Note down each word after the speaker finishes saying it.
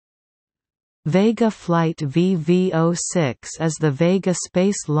Vega Flight VV06 is the Vega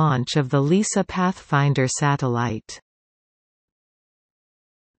space launch of the LISA Pathfinder satellite.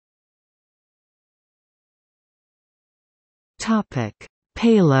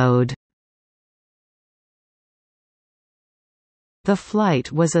 Payload. The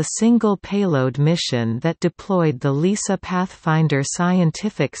flight was a single payload mission that deployed the LISA Pathfinder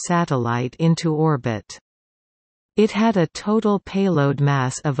scientific satellite into orbit. It had a total payload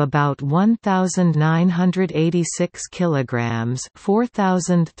mass of about 1,986 kilograms,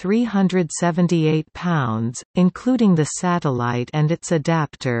 4,378 pounds, including the satellite and its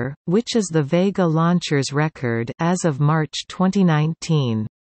adapter, which is the Vega launcher's record as of March 2019.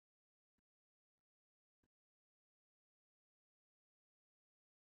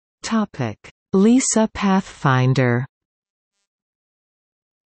 Topic: LISA Pathfinder.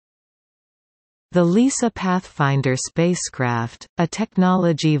 The LISA Pathfinder spacecraft, a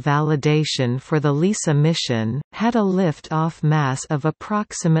technology validation for the LISA mission, had a lift-off mass of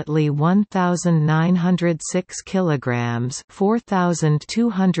approximately 1,906 kilograms,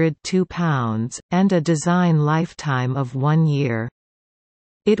 4,202 pounds, and a design lifetime of 1 year.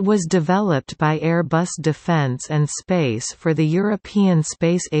 It was developed by Airbus Defence and Space for the European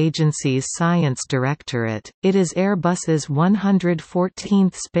Space Agency's Science Directorate. It is Airbus's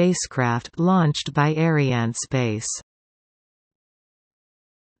 114th spacecraft launched by Arianespace.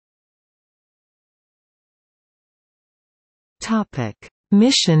 Topic: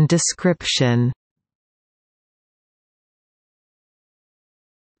 Mission description.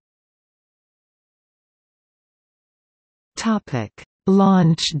 Topic: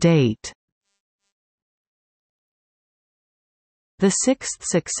 Launch date. The sixth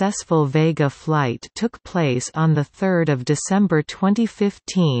successful Vega flight took place on 3 December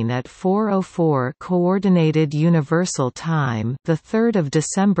 2015 at 4:04 Coordinated Universal Time, 3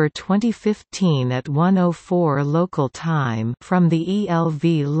 December 2015 at 1:04 local time from the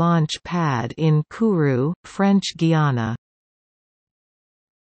ELV launch pad in Kourou, French Guiana.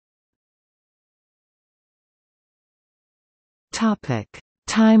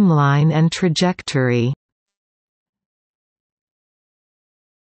 Timeline and trajectory.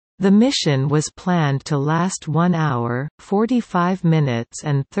 The mission was planned to last 1 hour, 45 minutes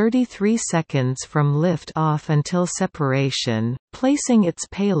and 33 seconds from lift-off until separation, placing its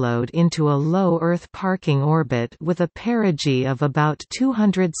payload into a low Earth parking orbit with a perigee of about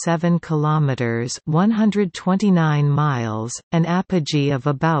 207 kilometers (129 miles), an apogee of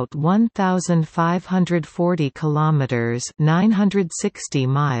about 1,540 kilometers (960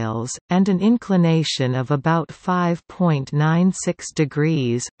 miles), and an inclination of about 5.96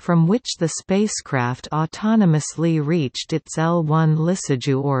 degrees, from which the spacecraft autonomously reached its L1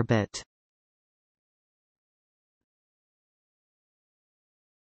 Lissajous orbit.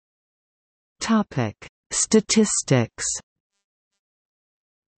 Statistics.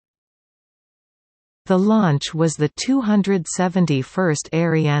 The launch was the 271st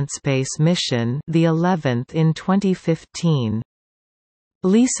Arianespace mission, the 11th in 2015.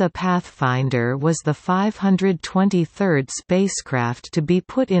 LISA Pathfinder was the 523rd spacecraft to be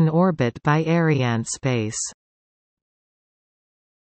put in orbit by Arianespace.